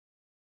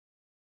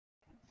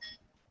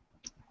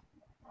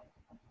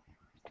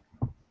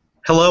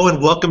Hello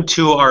and welcome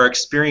to our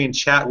Experience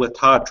Chat with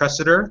Todd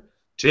Tresidder.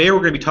 Today we're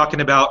going to be talking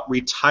about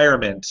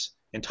retirement.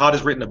 And Todd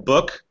has written a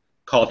book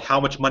called How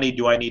Much Money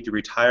Do I Need to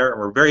Retire? And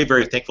we're very,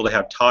 very thankful to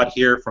have Todd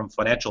here from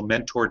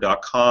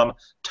financialmentor.com.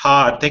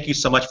 Todd, thank you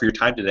so much for your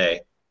time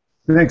today.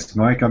 Thanks,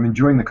 Mike. I'm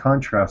enjoying the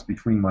contrast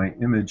between my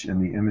image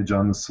and the image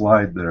on the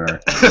slide there.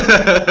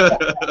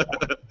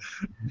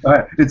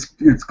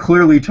 It's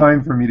clearly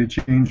time for me to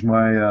change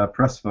my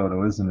press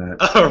photo, isn't it?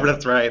 Oh,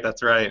 that's right,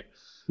 that's right.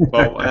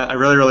 Well, I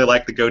really, really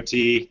like the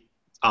goatee.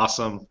 It's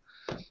awesome.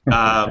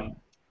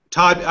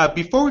 Todd,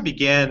 before we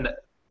begin,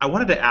 I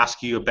wanted to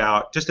ask you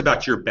about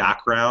your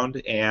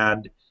background,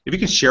 and if you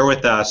can share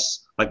with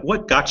us, like,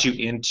 what got you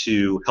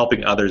into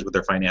helping others with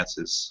their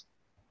finances?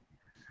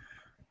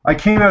 I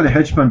came out of the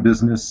hedge fund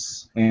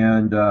business,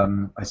 and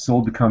I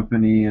sold the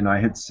company, and I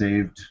had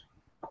saved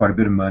quite a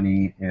bit of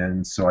money,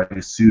 and so I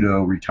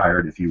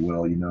pseudo-retired, if you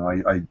will. You know,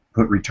 I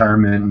put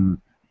retirement,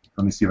 and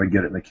let me see if I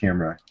get it in the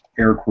camera,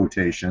 air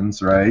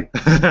quotations, right?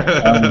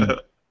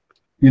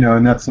 You know,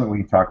 and that's something we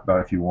can talk about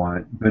if you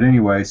want. But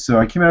anyway, so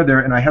I came out of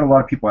there, and I had a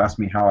lot of people ask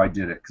me how I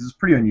did it, because it's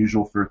pretty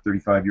unusual for a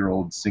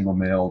 35-year-old single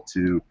male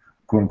to,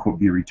 quote-unquote,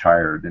 be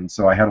retired. And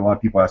so I had a lot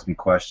of people ask me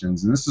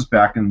questions, and this was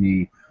back in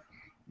the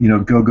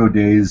go-go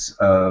days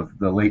of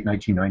the late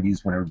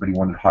 1990s when everybody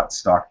wanted hot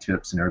stock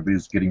tips and everybody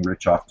was getting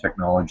rich off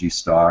technology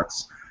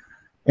stocks.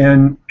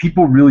 And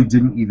people really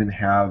didn't even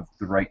have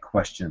the right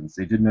questions.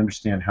 They didn't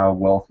understand how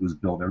wealth was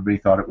built. Everybody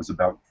thought it was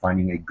about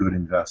finding a good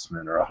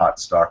investment or a hot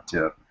stock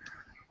tip.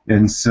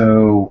 And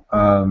so,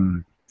 I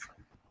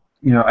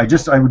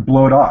would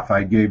blow it off.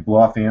 I gave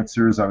blow-off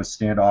answers. I was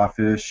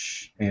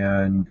standoffish.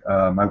 And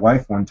my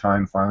wife one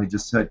time finally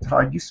just said,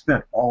 Todd, you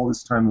spent all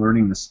this time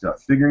learning this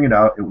stuff, figuring it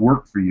out. It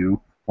worked for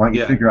you. Why don't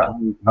you figure out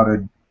how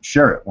to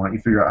share it? Why don't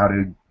you figure out how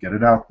to get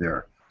it out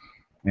there?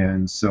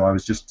 And so I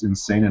was just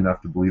insane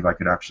enough to believe I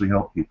could actually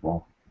help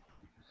people.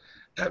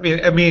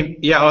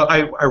 Yeah,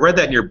 I read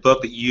that in your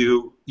book that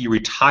you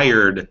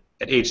retired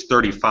at age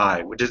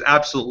 35, which is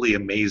absolutely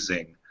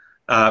amazing.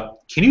 Can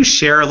you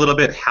share a little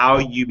bit how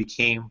you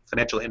became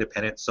financial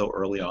independent so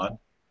early on?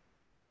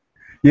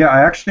 Yeah,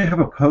 I actually have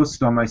a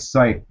post on my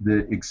site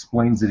that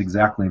explains it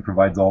exactly and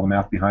provides all the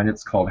math behind it.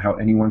 It's called How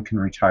Anyone Can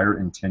Retire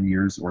in 10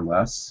 Years or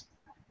Less.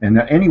 And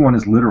that anyone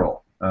is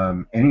literal.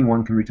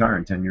 Anyone can retire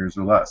in 10 years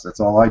or less. That's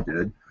all I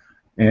did.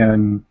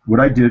 And what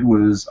I did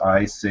was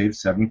I saved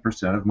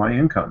 70% of my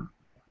income.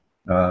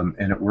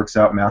 And it works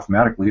out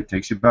mathematically. It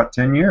takes you about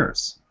 10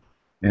 years.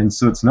 And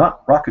so it's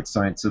not rocket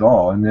science at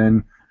all. And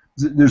then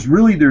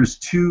there's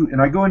two,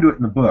 and I go into it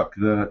in the book,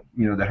 the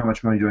How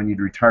Much Money Do I Need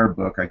to Retire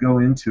book. I go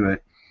into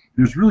it.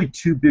 There's really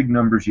two big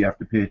numbers you have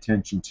to pay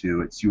attention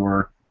to. It's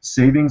your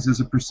savings as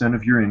a percent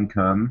of your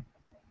income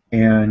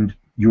and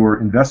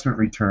your investment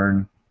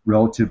return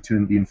relative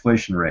to the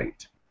inflation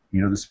rate,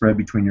 the spread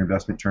between your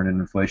investment return and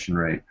inflation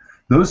rate.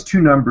 Those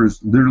two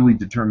numbers literally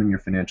determine your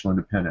financial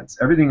independence.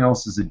 Everything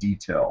else is a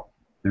detail.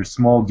 There's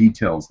small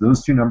details.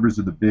 Those two numbers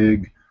are the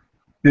big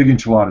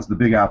enchiladas, the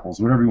big apples,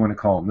 whatever you want to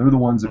call them. They're the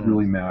ones that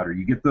really matter.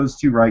 You get those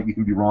two right, you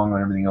can be wrong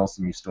on everything else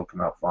and you still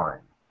come out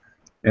fine.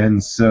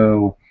 And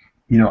so,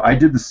 I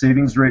did the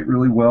savings rate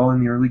really well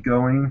in the early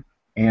going,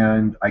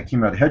 and I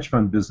came out of the hedge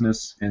fund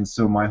business, and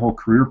so my whole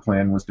career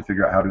plan was to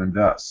figure out how to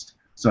invest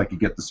so I could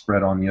get the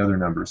spread on the other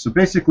numbers. So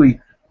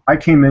basically, I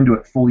came into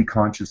it fully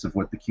conscious of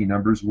what the key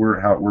numbers were,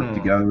 how it worked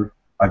together.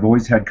 I've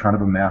always had kind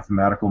of a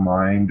mathematical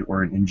mind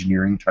or an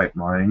engineering type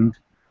mind,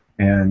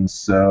 and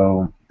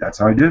so that's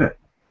how I did it.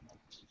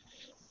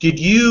 Did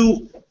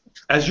you,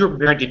 as your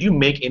parent, did you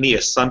make any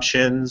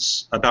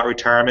assumptions about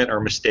retirement or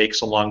mistakes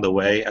along the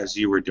way as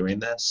you were doing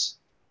this?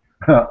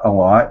 A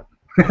lot.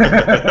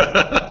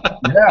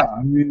 Yeah,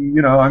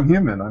 I'm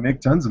human. I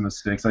make tons of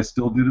mistakes. I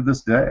still do to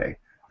this day.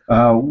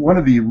 One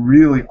of the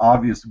really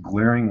obvious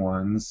glaring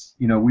ones,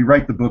 we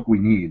write the book we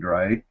need,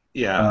 right?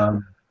 Yeah.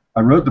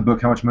 I wrote the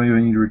book, How Much Money Do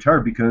I Need to Retire,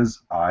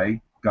 because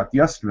I got the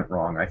estimate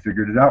wrong. I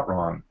figured it out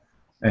wrong.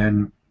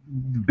 And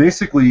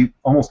basically,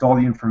 almost all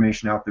the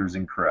information out there is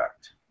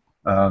incorrect.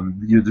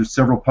 There's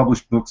several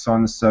published books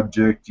on the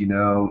subject,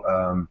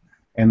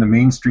 and the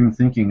mainstream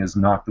thinking is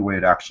not the way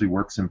it actually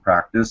works in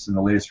practice, and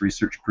the latest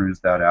research proves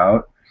that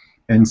out.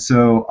 And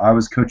so I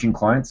was coaching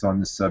clients on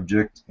this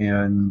subject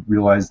and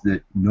realized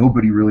that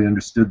nobody really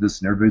understood this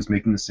and everybody's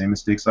making the same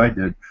mistakes I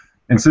did.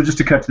 And so just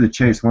to cut to the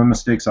chase, one of the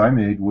mistakes I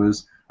made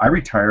was I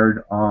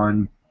retired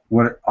on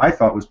what I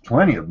thought was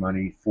plenty of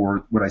money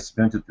for what I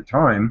spent at the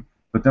time,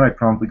 but then I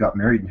promptly got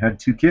married and had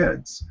 2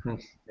 kids.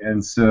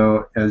 And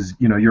so, as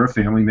you're a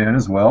family man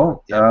as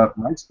well,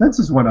 my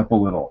expenses went up a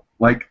little,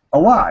 like a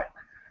lot.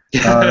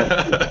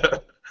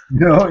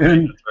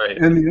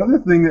 And the other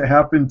thing that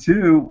happened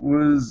too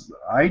was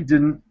I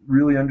didn't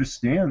really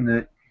understand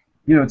that,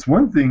 it's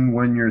one thing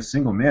when you're a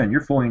single man,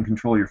 you're fully in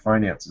control of your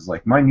finances.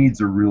 Like, my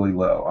needs are really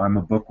low. I'm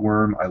a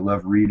bookworm. I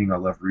love reading. I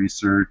love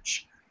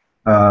research.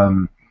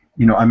 I'm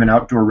an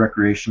outdoor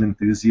recreation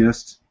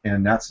enthusiast,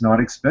 and that's not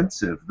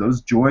expensive.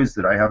 Those joys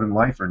that I have in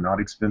life are not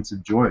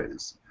expensive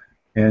joys.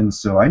 And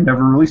so I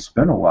never really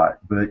spent a lot.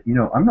 But,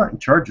 I'm not in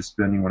charge of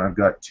spending when I've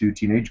got two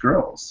teenage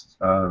girls.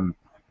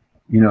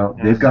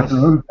 They've got their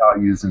own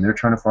values and they're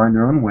trying to find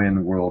their own way in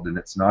the world. And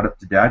it's not up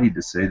to daddy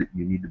to say that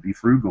you need to be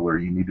frugal or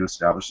you need to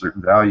establish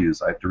certain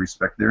values. I have to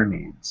respect their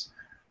needs.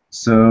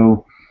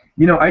 So,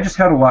 I just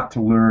had a lot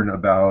to learn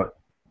about,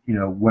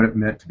 what it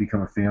meant to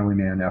become a family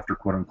man after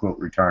quote unquote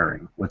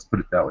retiring. Let's put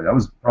it that way. That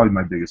was probably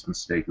my biggest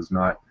mistake, was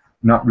not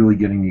really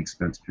getting the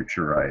expense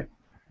picture right.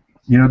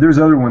 There's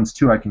other ones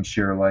too I can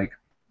share, like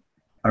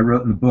I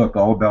wrote in the book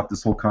all about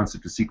this whole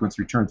concept of sequence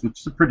returns, which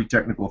is a pretty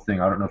technical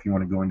thing. I don't know if you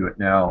want to go into it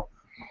now.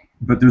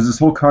 But there's this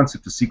whole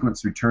concept of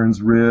sequence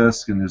returns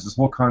risk, and there's this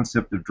whole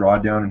concept of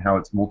drawdown and how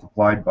it's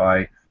multiplied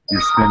by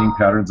your spending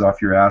patterns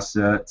off your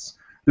assets.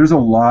 There's a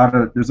lot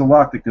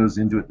that goes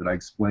into it that I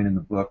explain in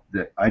the book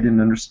that I didn't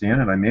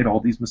understand, and I made all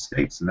these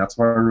mistakes, and that's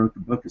why I wrote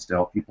the book, is to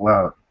help people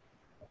out.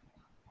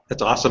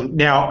 That's awesome.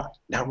 Now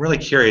I'm really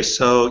curious.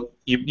 So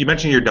you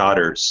mentioned your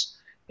daughters,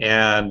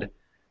 and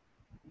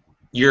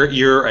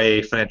you're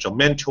a financial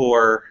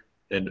mentor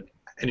and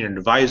an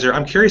advisor.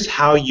 I'm curious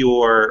how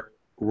you're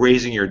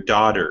raising your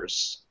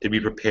daughters to be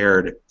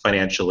prepared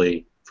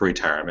financially for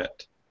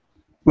retirement.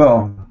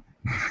 Well,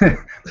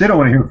 they don't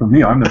want to hear from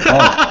me. I'm the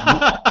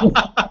father.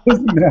 It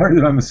doesn't matter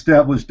that I'm an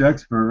established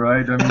expert,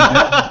 right? I mean,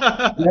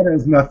 that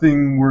has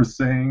nothing worth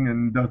saying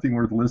and nothing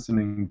worth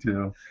listening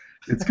to.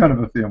 It's kind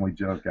of a family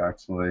joke,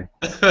 actually.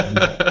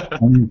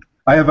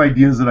 I have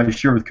ideas that I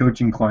share with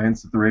coaching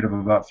clients at the rate of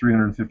about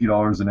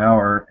 $350 an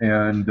hour,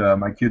 and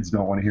my kids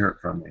don't want to hear it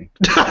from me.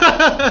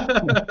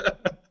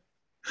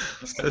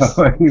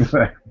 So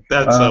anyway,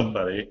 that's so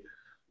funny.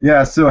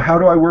 Yeah, so how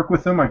do I work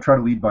with them? I try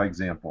to lead by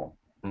example.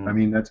 I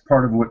mean, that's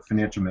part of what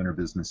financial mentor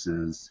business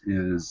is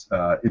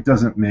it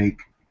doesn't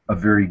make a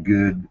very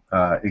good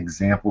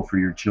example for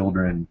your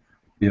children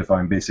if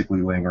I'm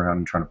basically laying around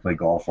and trying to play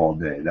golf all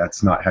day.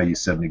 That's not how you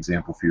set an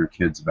example for your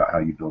kids about how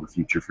you build a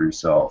future for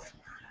yourself.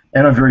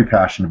 And I'm very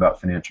passionate about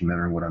financial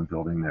mentoring and what I'm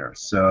building there.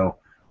 So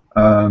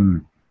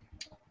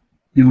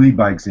you lead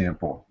by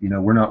example.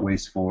 We're not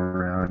wasteful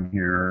around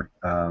here.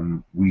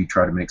 We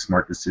try to make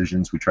smart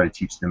decisions. We try to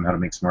teach them how to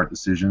make smart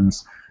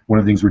decisions. One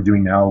of the things we're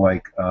doing now,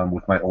 like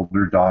with my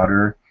older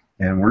daughter,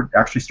 and we're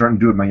actually starting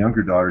to do it with my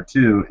younger daughter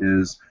too,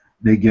 is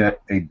they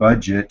get a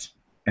budget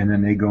and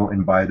then they go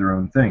and buy their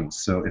own things.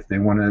 So if they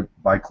want to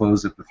buy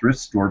clothes at the thrift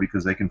store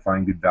because they can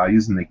find good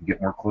values and they can get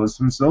more clothes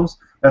for themselves,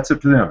 that's up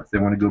to them. If they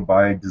want to go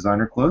buy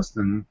designer clothes,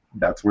 then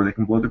that's where they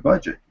can blow their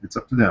budget. It's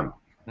up to them.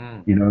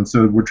 And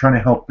so we're trying to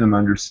help them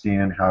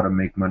understand how to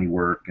make money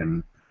work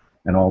and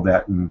all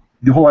that. And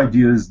the whole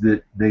idea is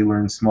that they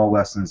learn small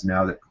lessons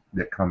now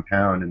that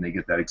compound, and they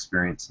get that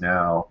experience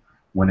now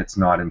when it's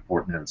not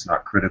important and it's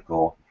not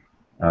critical.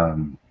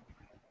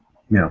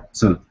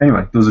 So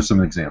anyway, those are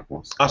some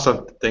examples.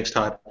 Awesome. Thanks,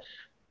 Todd.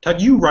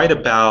 Todd, you write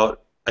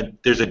about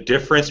there's a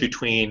difference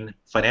between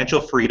financial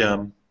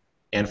freedom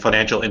and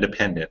financial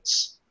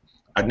independence.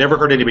 I've never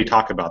heard anybody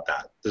talk about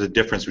that. There's a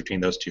difference between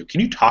those two. Can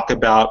you talk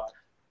about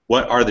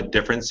what are the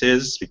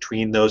differences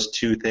between those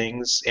two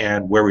things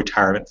and where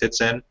retirement fits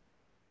in?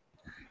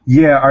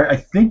 Yeah, I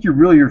think you're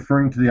really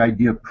referring to the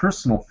idea of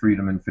personal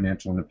freedom and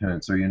financial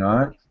independence, are you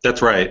not?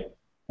 That's right.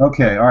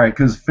 Okay, all right,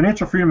 because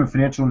financial freedom and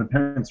financial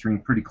independence ring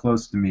pretty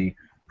close to me.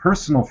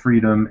 Personal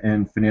freedom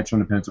and financial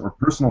independence, or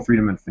personal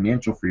freedom and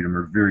financial freedom,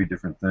 are very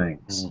different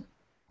things.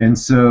 And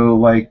so,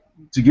 like,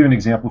 to give an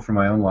example from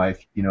my own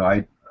life,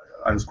 I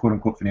was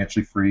quote-unquote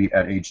financially free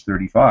at age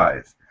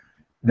 35.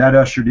 That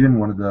ushered in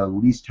one of the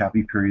least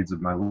happy periods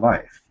of my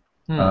life.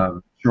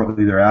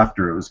 Shortly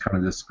thereafter, it was kind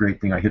of this great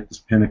thing. I hit this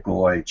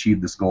pinnacle. I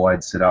achieved this goal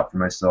I'd set out for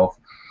myself.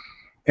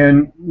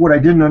 And what I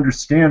didn't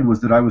understand was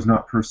that I was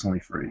not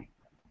personally free.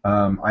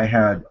 I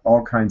had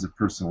all kinds of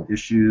personal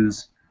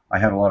issues. I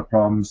had a lot of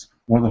problems.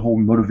 One of the whole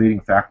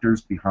motivating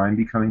factors behind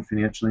becoming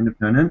financially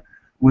independent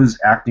was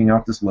acting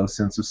out this low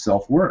sense of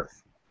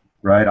self-worth.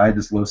 Right? I had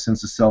this low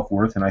sense of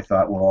self-worth, and I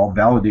thought, well, I'll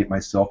validate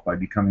myself by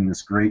becoming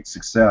this great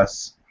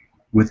success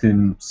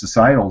within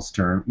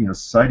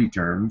society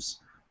terms,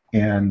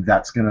 and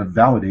that's going to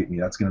validate me.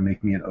 That's going to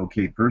make me an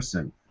okay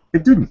person.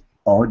 It didn't.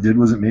 All it did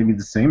was it made me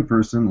the same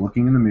person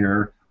looking in the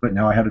mirror, but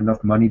now I had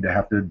enough money to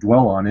have to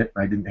dwell on it.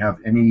 I didn't have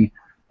any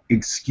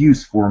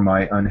excuse for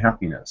my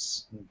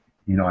unhappiness.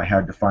 I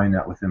had to find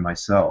that within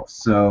myself.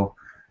 So,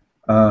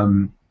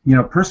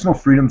 personal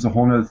freedom is a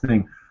whole other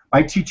thing.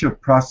 I teach a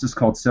process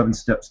called 7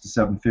 Steps to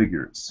 7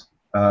 Figures.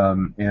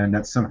 And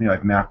that's something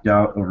I've mapped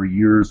out over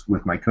years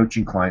with my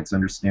coaching clients,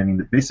 understanding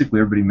that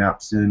basically everybody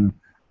maps in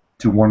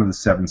to one of the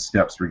 7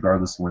 steps,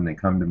 regardless of when they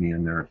come to me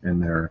in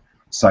their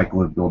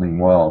cycle of building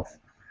wealth.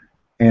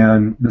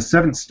 And the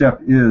 7th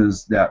step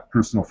is that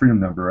personal freedom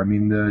number. I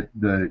mean,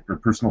 the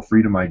personal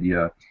freedom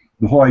idea.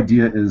 The whole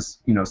idea is,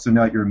 so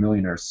now you're a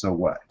millionaire, so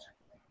what,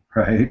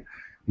 right?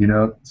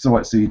 So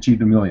what? So you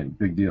achieved $1 million,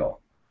 big deal.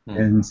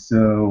 And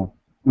so,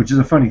 which is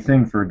a funny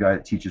thing for a guy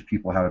that teaches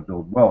people how to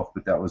build wealth,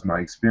 but that was my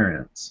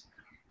experience.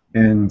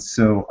 And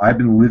so I've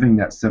been living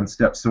that 7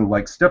 steps. So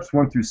like steps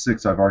 1 through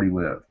 6, I've already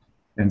lived.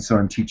 And so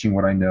I'm teaching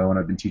what I know, and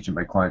I've been teaching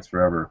my clients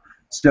forever.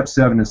 Step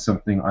 7 is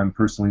something I'm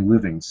personally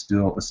living,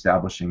 still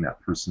establishing that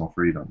personal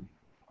freedom.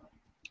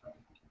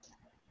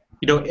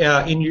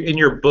 In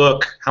your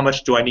book, How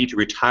Much Do I Need to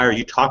Retire?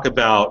 You talk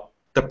about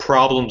the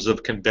problems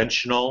of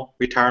conventional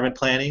retirement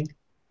planning.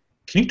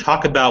 Can you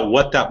talk about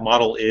what that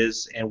model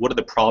is and what are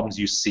the problems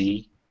you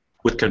see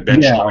with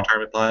conventional Yeah,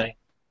 retirement planning?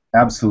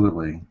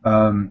 absolutely.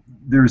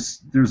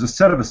 There's a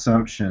set of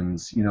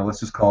assumptions. Let's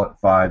just call it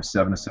 5,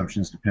 7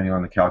 assumptions, depending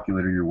on the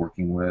calculator you're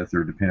working with,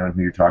 or depending on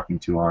who you're talking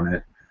to on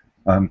it.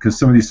 Because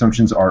some of these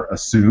assumptions are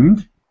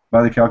assumed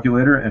by the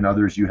calculator, and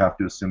others you have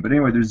to assume. But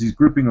anyway, there's these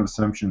grouping of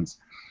assumptions,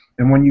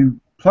 and when you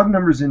plug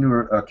numbers into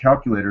a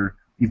calculator,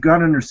 you've got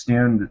to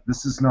understand that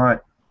this is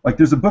not like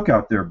there's a book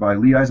out there by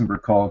Lee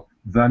Eisenberg called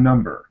The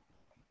Number.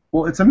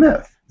 Well, it's a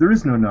myth. There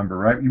is no number,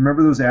 right? You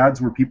remember those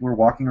ads where people are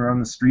walking around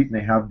the street and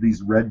they have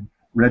these red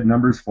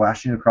numbers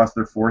flashing across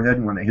their forehead,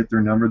 and when they hit their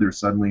number, they're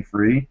suddenly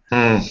free?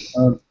 Hmm.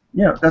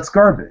 Yeah, that's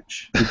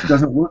garbage. It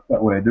doesn't work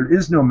that way. There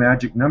is no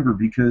magic number,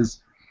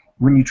 because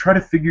when you try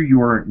to figure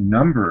your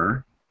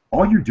number,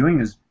 all you're doing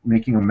is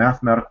making a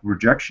mathematical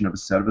projection of a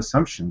set of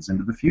assumptions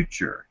into the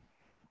future.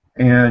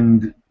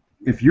 And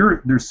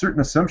there's certain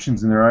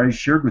assumptions in there. I already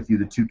shared with you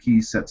the 2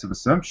 key sets of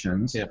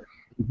assumptions. Yeah.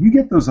 If you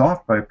get those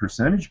off by a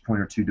percentage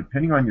point or 2,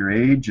 depending on your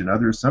age and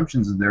other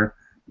assumptions in there,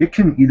 it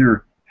can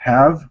either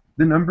have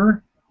the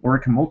number or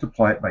it can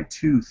multiply it by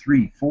 2,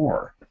 3,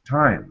 4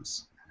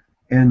 times.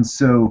 And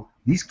so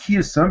these key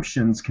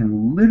assumptions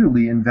can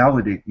literally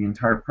invalidate the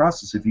entire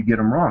process if you get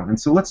them wrong. And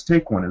so let's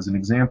take one as an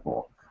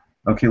example.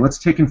 Okay, let's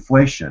take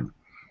inflation.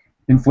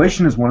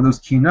 Inflation is one of those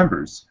key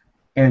numbers.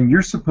 And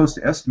you're supposed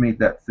to estimate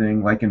that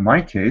thing, like in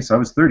my case, I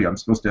was 30. I'm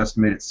supposed to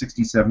estimate it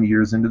 60, 70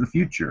 years into the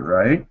future,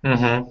 right?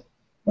 Mm-hmm.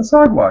 That's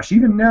hogwash.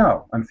 Even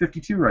now, I'm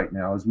 52 right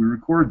now as we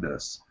record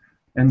this.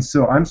 And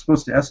so I'm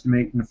supposed to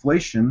estimate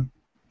inflation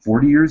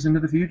 40 years into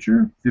the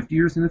future, 50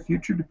 years in the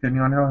future,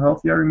 depending on how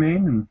healthy I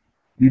remain and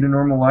lead a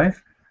normal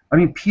life. I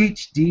mean,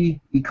 PhD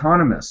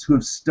economists who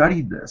have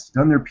studied this,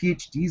 done their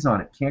PhDs on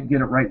it, can't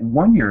get it right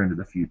 1 year into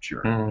the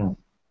future. Mm-hmm.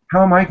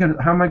 How am I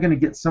going to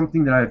get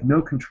something that I have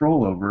no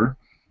control over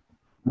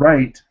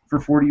right for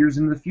 40 years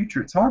into the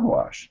future? It's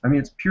hogwash. I mean,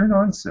 it's pure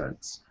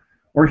nonsense.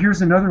 Or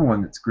here's another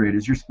one that's great,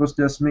 is you're supposed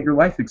to estimate your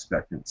life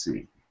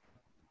expectancy.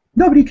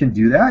 Nobody can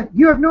do that.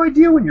 You have no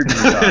idea when you're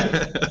going to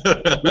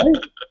die. Right?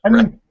 I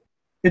mean,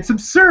 it's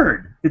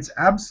absurd. It's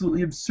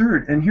absolutely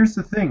absurd. And here's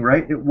the thing,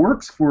 right? It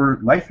works for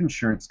life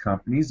insurance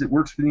companies. It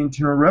works for the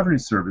Internal Revenue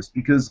Service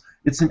because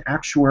it's an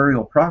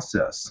actuarial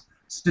process.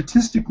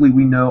 Statistically,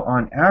 we know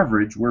on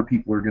average where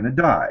people are going to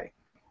die.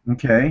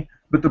 Okay?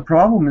 But the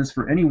problem is,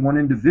 for any one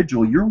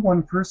individual, you're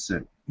one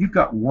person. You've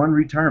got one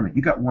retirement.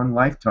 You've got one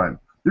lifetime.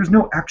 There's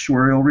no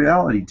actuarial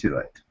reality to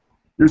it.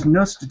 There's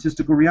no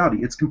statistical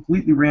reality. It's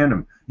completely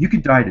random. You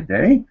could die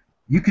today.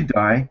 You could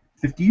die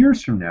 50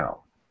 years from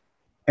now.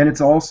 And it's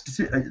all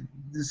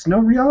there's no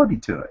reality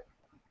to it.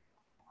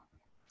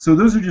 So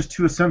those are just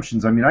 2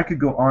 assumptions. I mean, I could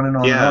go on and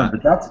on and on,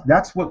 but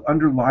that's what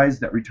underlies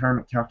that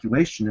retirement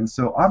calculation. And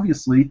so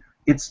obviously,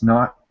 it's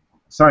not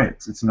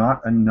science. It's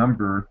not a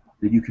number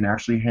that you can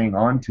actually hang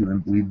on to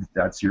and believe that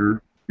that's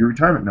your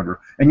retirement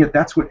number. And yet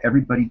that's what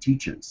everybody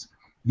teaches.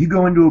 You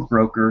go into a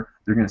broker,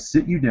 they're going to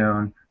sit you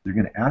down, they're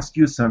going to ask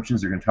you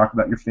assumptions, they're going to talk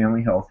about your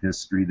family health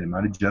history, they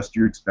might adjust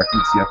your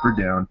expectancy up or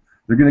down.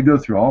 They're going to go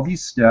through all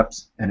these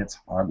steps, and it's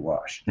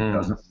hogwash. It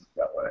doesn't work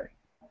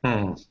that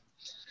way.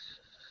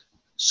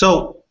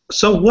 So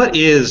what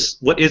is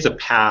a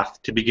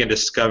path to begin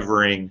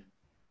discovering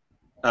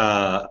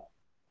the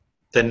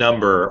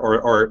number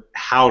or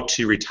how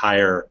to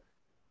retire?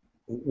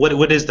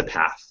 What is the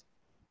path?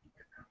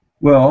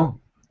 Well,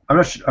 I'm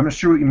not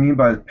sure what you mean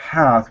by the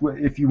path.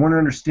 If you want to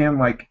understand,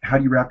 like, how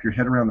do you wrap your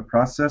head around the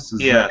process?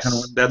 Yes, that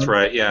kind of that's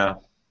right. Yeah.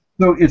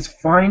 So it's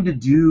fine to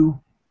do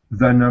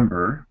the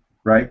number,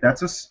 right?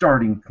 That's a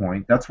starting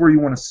point. That's where you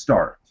want to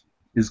start.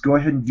 Is go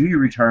ahead and do your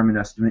retirement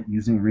estimate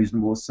using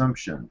reasonable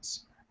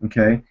assumptions.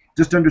 Okay.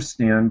 Just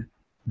understand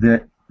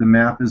that the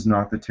map is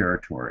not the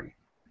territory,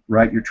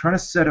 right? You're trying to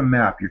set a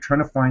map. You're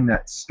trying to find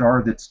that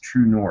star that's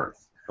true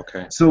north.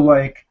 Okay. So,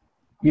 like,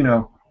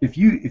 if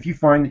you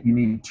find that you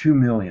need $2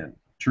 million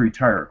to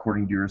retire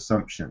according to your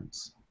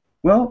assumptions,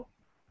 well,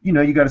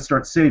 you got to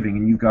start saving,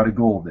 and you've got a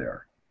goal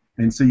there.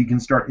 And so you can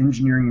start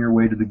engineering your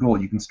way to the goal.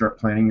 You can start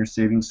planning your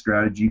savings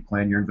strategy,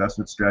 plan your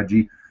investment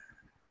strategy,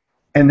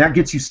 and that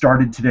gets you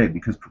started today,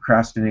 because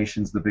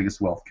procrastination is the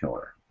biggest wealth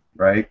killer,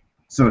 right?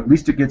 So at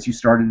least it gets you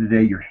started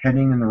today. You're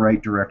heading in the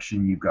right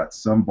direction. You've got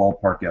some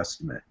ballpark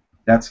estimate.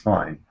 That's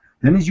fine.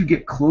 Then as you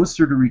get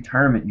closer to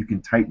retirement, you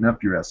can tighten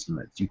up your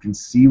estimates. You can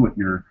see what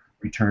your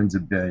returns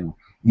have been.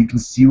 You can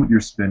see what your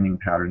spending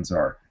patterns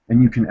are,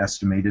 and you can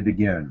estimate it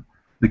again.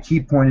 The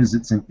key point is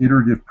it's an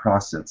iterative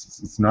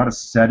process. It's not a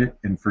set it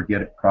and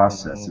forget it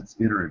process. It's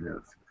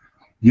iterative.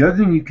 The other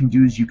thing you can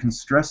do is you can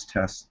stress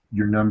test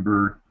your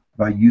number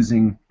by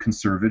using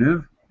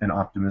conservative and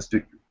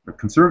optimistic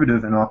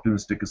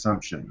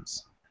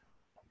assumptions.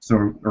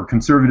 So, or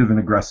conservative and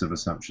aggressive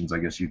assumptions, I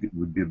guess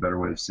would be a better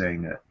way of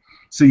saying it.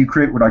 So you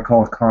create what I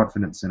call a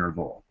confidence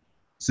interval.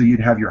 So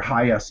you'd have your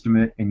high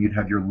estimate and you'd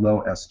have your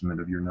low estimate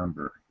of your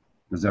number.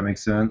 Does that make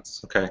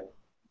sense? Okay.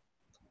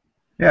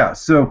 Yeah,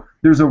 so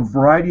there's a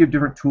variety of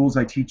different tools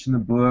I teach in the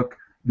book.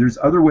 There's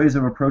other ways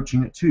of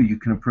approaching it too. You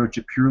can approach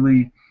it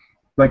purely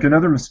like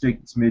another mistake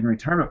that's made in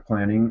retirement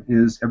planning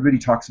is everybody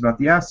talks about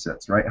the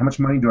assets, right? How much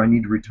money do I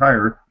need to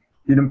retire?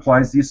 It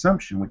implies the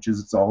assumption, which is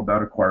it's all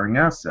about acquiring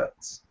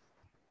assets.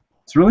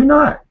 It's really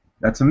not.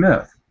 That's a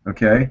myth,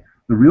 okay?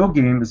 The real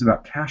game is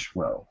about cash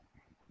flow,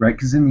 right?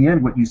 Because in the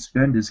end, what you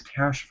spend is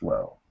cash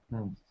flow,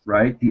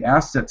 right? The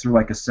assets are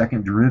like a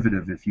second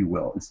derivative, if you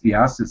will. It's the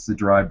assets that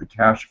drive the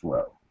cash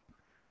flow.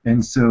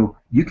 And so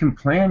you can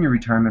plan your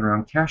retirement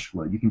around cash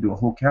flow. You can do a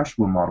whole cash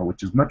flow model,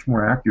 which is much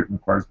more accurate and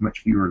requires much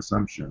fewer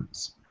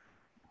assumptions.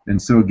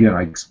 And so again,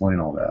 I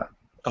explain all that.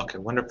 Okay,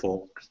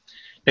 wonderful.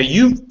 Now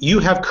you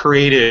have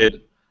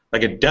created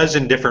like a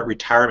dozen different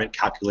retirement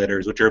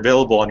calculators, which are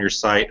available on your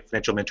site,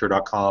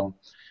 financialmentor.com.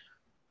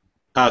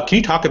 Can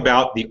you talk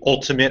about the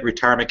ultimate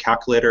retirement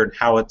calculator and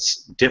how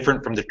it's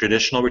different from the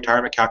traditional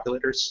retirement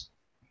calculators?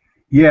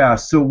 Yeah,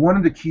 so one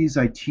of the keys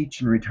I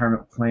teach in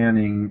retirement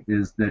planning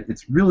is that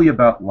it's really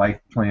about life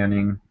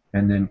planning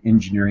and then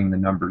engineering the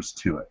numbers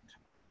to it,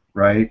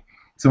 right?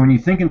 So when you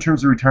think in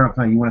terms of retirement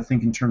planning, you want to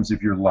think in terms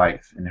of your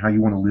life and how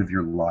you want to live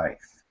your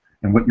life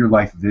and what your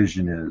life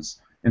vision is.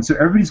 And so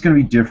everybody's going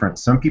to be different.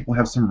 Some people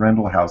have some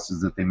rental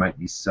houses that they might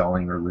be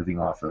selling or living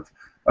off of.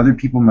 Other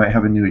people might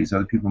have annuities.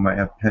 Other people might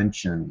have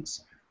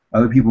pensions.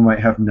 Other people might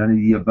have none of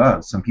the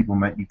above. Some people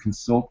might be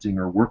consulting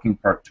or working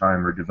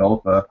part-time or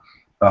develop a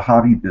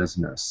hobby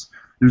business.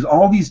 There's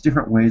all these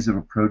different ways of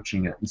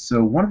approaching it. And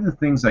so one of the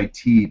things I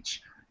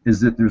teach is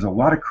that there's a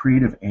lot of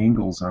creative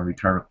angles on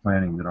retirement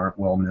planning that aren't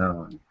well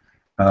known.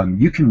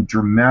 You can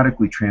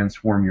dramatically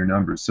transform your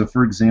numbers. So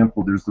for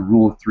example, there's the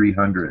rule of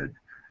 300,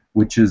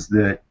 which is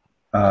that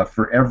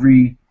for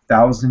every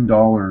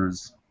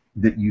 $1,000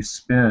 that you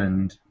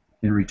spend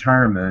in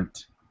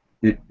retirement,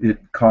 it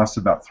costs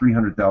about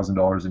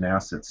 $300,000 in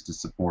assets to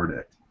support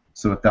it.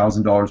 So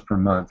 $1,000 per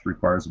month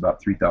requires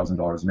about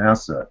 $3,000 in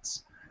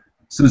assets.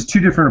 So there's two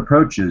different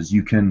approaches.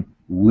 You can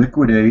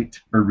liquidate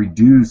or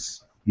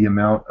reduce the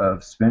amount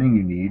of spending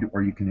you need,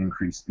 or you can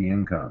increase the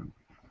income.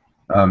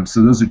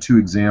 So those are two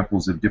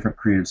examples of different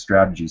creative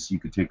strategies. You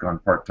could take on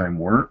part-time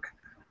work,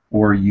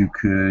 or you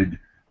could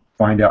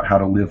find out how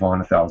to live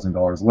on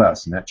 $1,000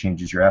 less, and that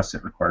changes your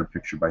asset required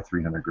picture by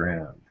 300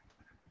 grand.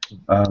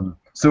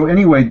 So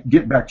anyway,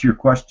 get back to your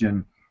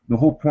question. The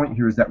whole point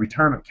here is that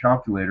retirement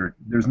calculator,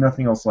 there's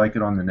nothing else like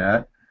it on the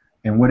net.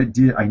 And what it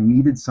did, I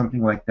needed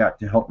something like that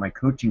to help my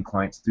coaching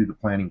clients through the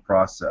planning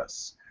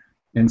process.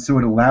 And so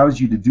it allows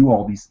you to do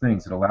all these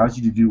things. It allows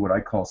you to do what I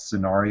call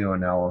scenario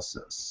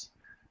analysis,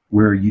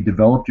 where you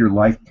develop your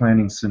life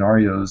planning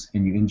scenarios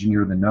and you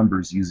engineer the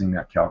numbers using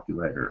that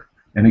calculator.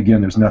 And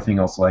again, there's nothing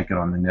else like it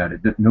on the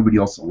net. Nobody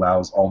else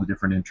allows all the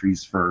different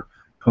entries for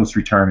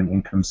post-retirement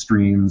income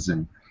streams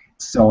and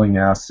selling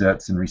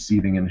assets and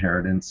receiving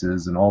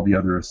inheritances and all the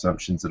other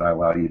assumptions that I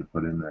allow you to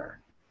put in there.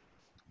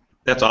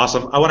 That's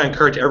awesome. I want to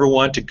encourage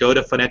everyone to go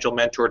to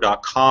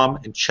financialmentor.com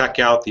and check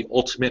out the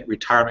Ultimate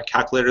Retirement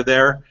Calculator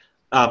there.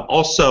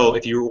 Also,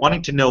 if you're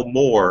wanting to know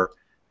more,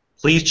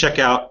 please check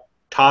out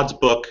Todd's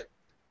book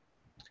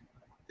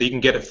that you can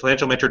get at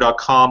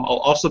financialmentor.com. I'll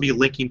also be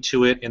linking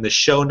to it in the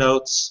show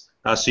notes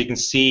so you can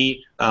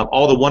see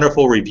all the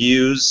wonderful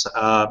reviews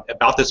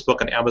about this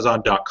book on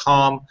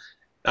Amazon.com.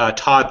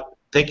 Todd,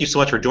 thank you so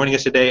much for joining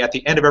us today. At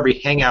the end of every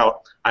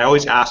hangout, I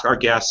always ask our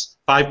guests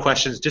 5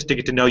 questions just to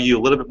get to know you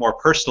a little bit more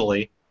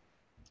personally.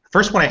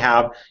 First one I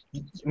have, I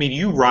mean,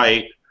 you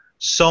write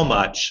so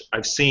much.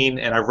 I've seen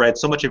and I've read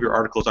so much of your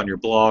articles on your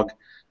blog,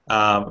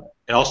 and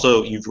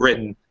also you've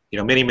written,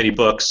 many, many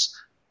books.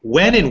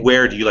 When and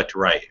where do you like to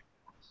write?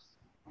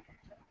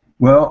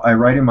 Well, I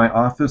write in my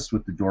office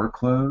with the door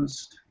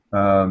closed,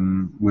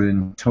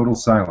 in total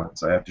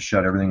silence. I have to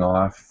shut everything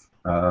off.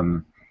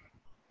 I'm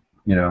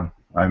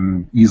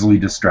easily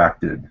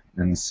distracted,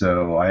 and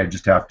so I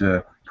just have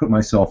to put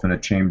myself in a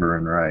chamber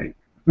and write.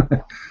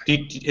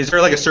 Is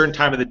there like a certain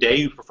time of the day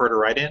you prefer to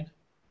write in?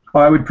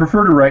 I would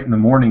prefer to write in the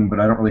morning, but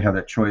I don't really have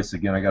that choice.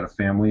 Again, I got a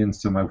family, and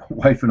so my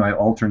wife and I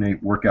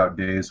alternate workout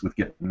days with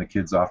getting the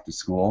kids off to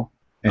school.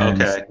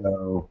 And okay.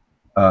 So,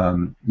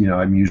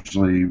 I'm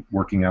usually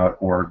working out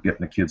or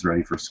getting the kids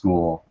ready for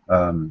school.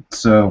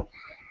 So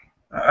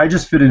I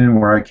just fit it in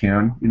where I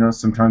can.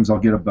 Sometimes I'll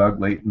get a bug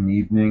late in the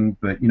evening,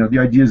 but the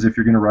idea is if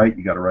you're going to write,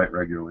 you got to write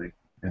regularly,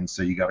 and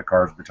so you got to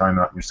carve the time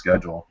out in your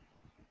schedule.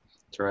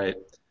 That's right.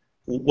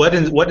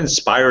 What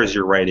inspires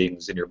your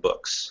writings in your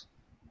books?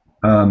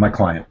 My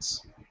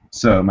clients.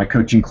 So my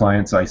coaching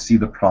clients, I see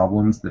the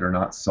problems that are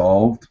not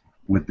solved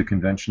with the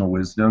conventional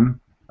wisdom.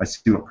 I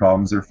see what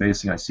problems they're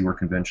facing. I see where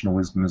conventional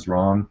wisdom is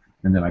wrong,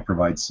 and then I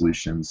provide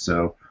solutions.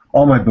 So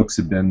all my books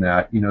have been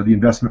that. The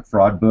investment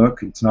fraud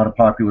book, it's not a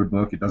popular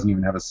book. It doesn't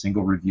even have a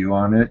single review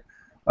on it.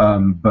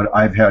 But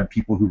I've had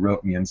people who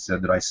wrote me and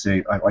said that I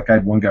saved, I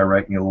had one guy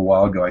write me a little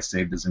while ago, I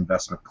saved his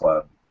investment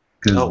club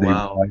because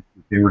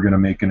they were going to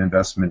make an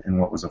investment in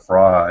what was a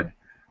fraud.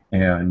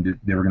 and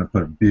they were going to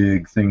put a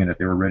big thing in it.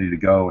 They were ready to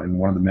go, and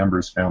one of the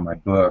members found my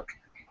book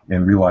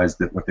and realized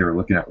that what they were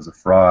looking at was a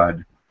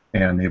fraud,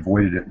 and they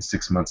avoided it. And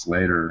 6 months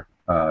later,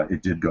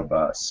 it did go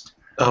bust.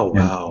 Oh, And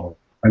wow.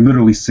 I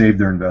literally saved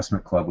their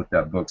investment club with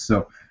that book.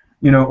 So,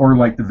 or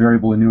like the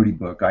variable annuity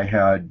book, I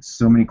had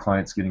so many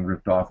clients getting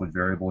ripped off with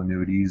variable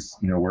annuities,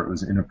 where it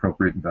was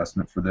inappropriate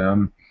investment for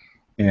them,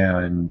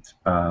 and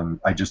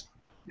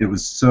it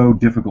was so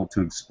difficult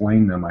to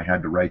explain them. I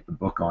had to write the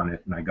book on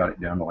it, and I got it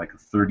down to like a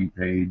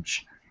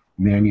 30-page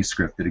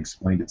manuscript that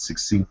explained it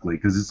succinctly,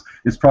 because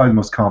it's probably the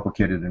most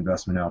complicated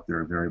investment out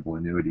there, a variable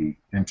annuity,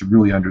 and to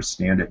really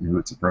understand it and who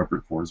it's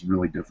appropriate for is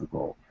really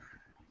difficult.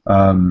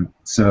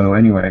 So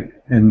anyway,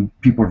 and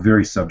people are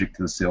very subject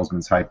to the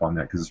salesman's hype on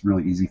that, because it's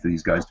really easy for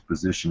these guys to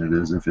position it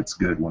as if it's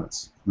good when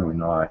it's really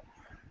not.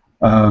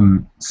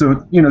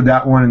 So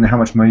that one, and how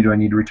much money do I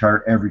need to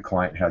retire? Every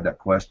client had that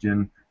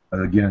question.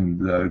 Again,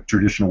 the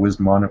traditional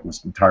wisdom on it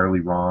was entirely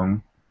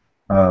wrong.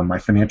 My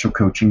financial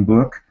coaching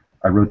book,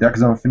 I wrote that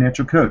because I'm a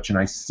financial coach, and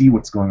I see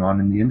what's going on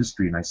in the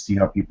industry, and I see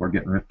how people are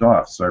getting ripped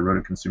off. So I wrote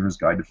a consumer's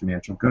guide to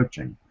financial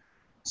coaching.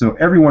 So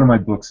every one of my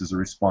books is a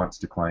response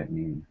to client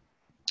need.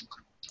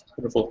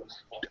 Wonderful.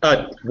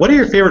 What are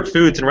your favorite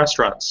foods and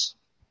restaurants?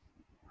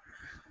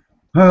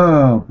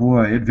 Oh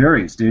boy, it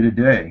varies day to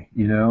day.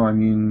 I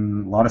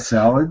mean, a lot of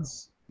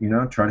salads.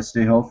 Try to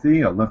stay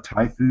healthy. I love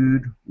Thai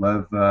food.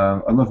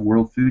 I love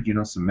world food.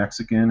 Some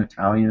Mexican,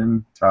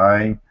 Italian,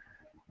 Thai.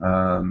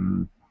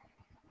 I'm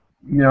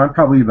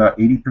probably about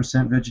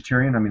 80%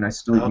 vegetarian. I mean, I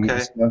still eat meat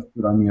and stuff,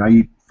 but I mean, I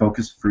eat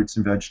focused fruits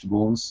and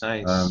vegetables,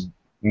 Nice.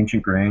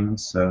 ancient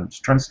grains. So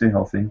just trying to stay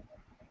healthy.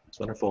 That's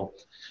wonderful.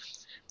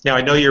 Now,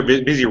 I know you're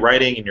busy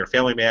writing and you're a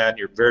family man.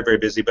 You're very, very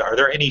busy. But are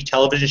there any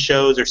television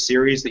shows or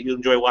series that you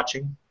enjoy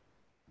watching?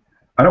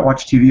 I don't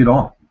watch TV at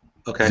all.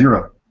 Okay.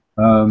 Zero.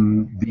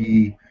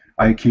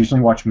 I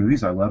occasionally watch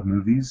movies. I love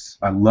movies.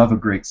 I love a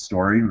great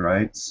story,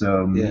 right?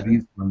 So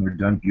movies, when they're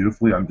done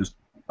beautifully,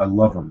 I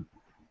love them.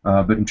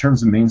 But in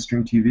terms of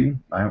mainstream TV,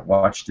 I haven't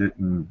watched it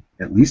in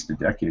at least a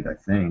decade, I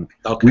think.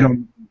 Okay. We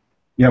don't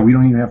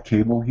even have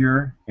cable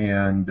here,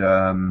 and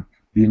the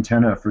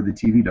antenna for the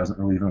TV doesn't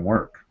really even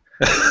work.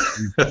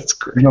 That's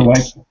great.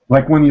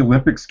 Like when the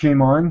Olympics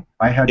came on,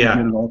 I had to Yeah.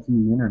 get it all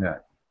through the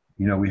internet.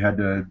 We had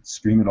to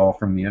stream it all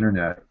from the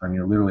internet. I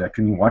mean, literally, I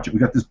couldn't even watch it. We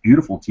got this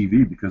beautiful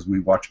TV because we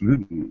watch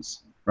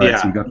movies, right? Yeah.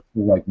 So we got this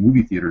whole, like,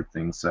 movie theater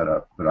thing set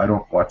up, but I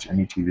don't watch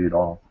any TV at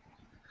all.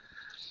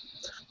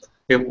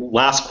 Okay,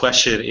 last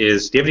question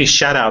is: do you have any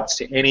shout-outs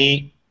to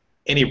any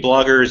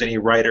bloggers, any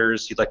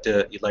writers you'd like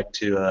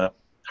to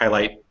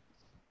highlight?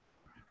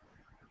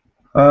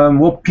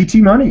 Well, PT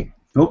Money,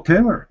 Philip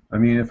Taylor. I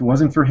mean, if it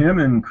wasn't for him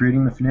and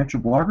creating the Financial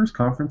Bloggers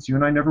Conference, you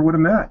and I never would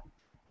have met.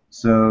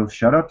 So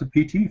shout out to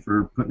PT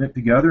for putting it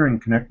together and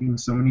connecting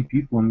so many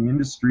people in the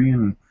industry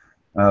and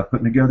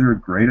putting together a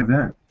great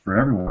event for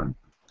everyone.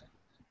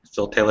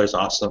 Phil Taylor's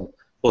awesome.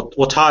 Well,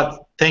 Todd,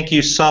 thank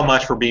you so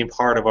much for being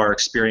part of our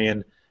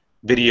Experian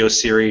video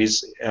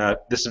series.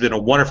 This has been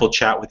a wonderful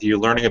chat with you,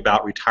 learning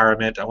about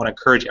retirement. I want to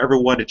encourage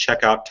everyone to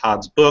check out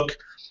Todd's book,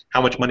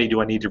 How Much Money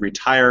Do I Need to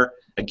Retire?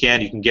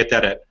 Again, you can get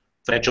that at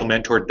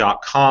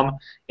financialmentor.com,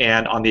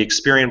 and on the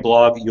Experian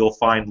blog, you'll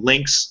find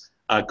links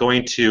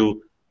going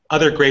to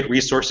other great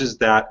resources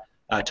that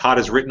Todd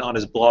has written on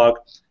his blog,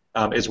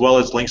 as well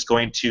as links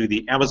going to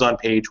the Amazon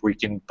page where you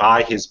can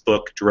buy his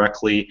book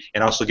directly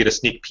and also get a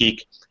sneak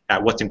peek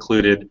at what's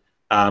included.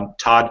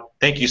 Todd,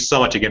 thank you so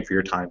much again for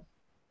your time.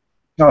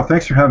 Oh,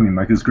 thanks for having me,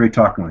 Mike. It was great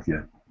talking with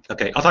you.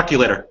 Okay, I'll talk to you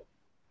later.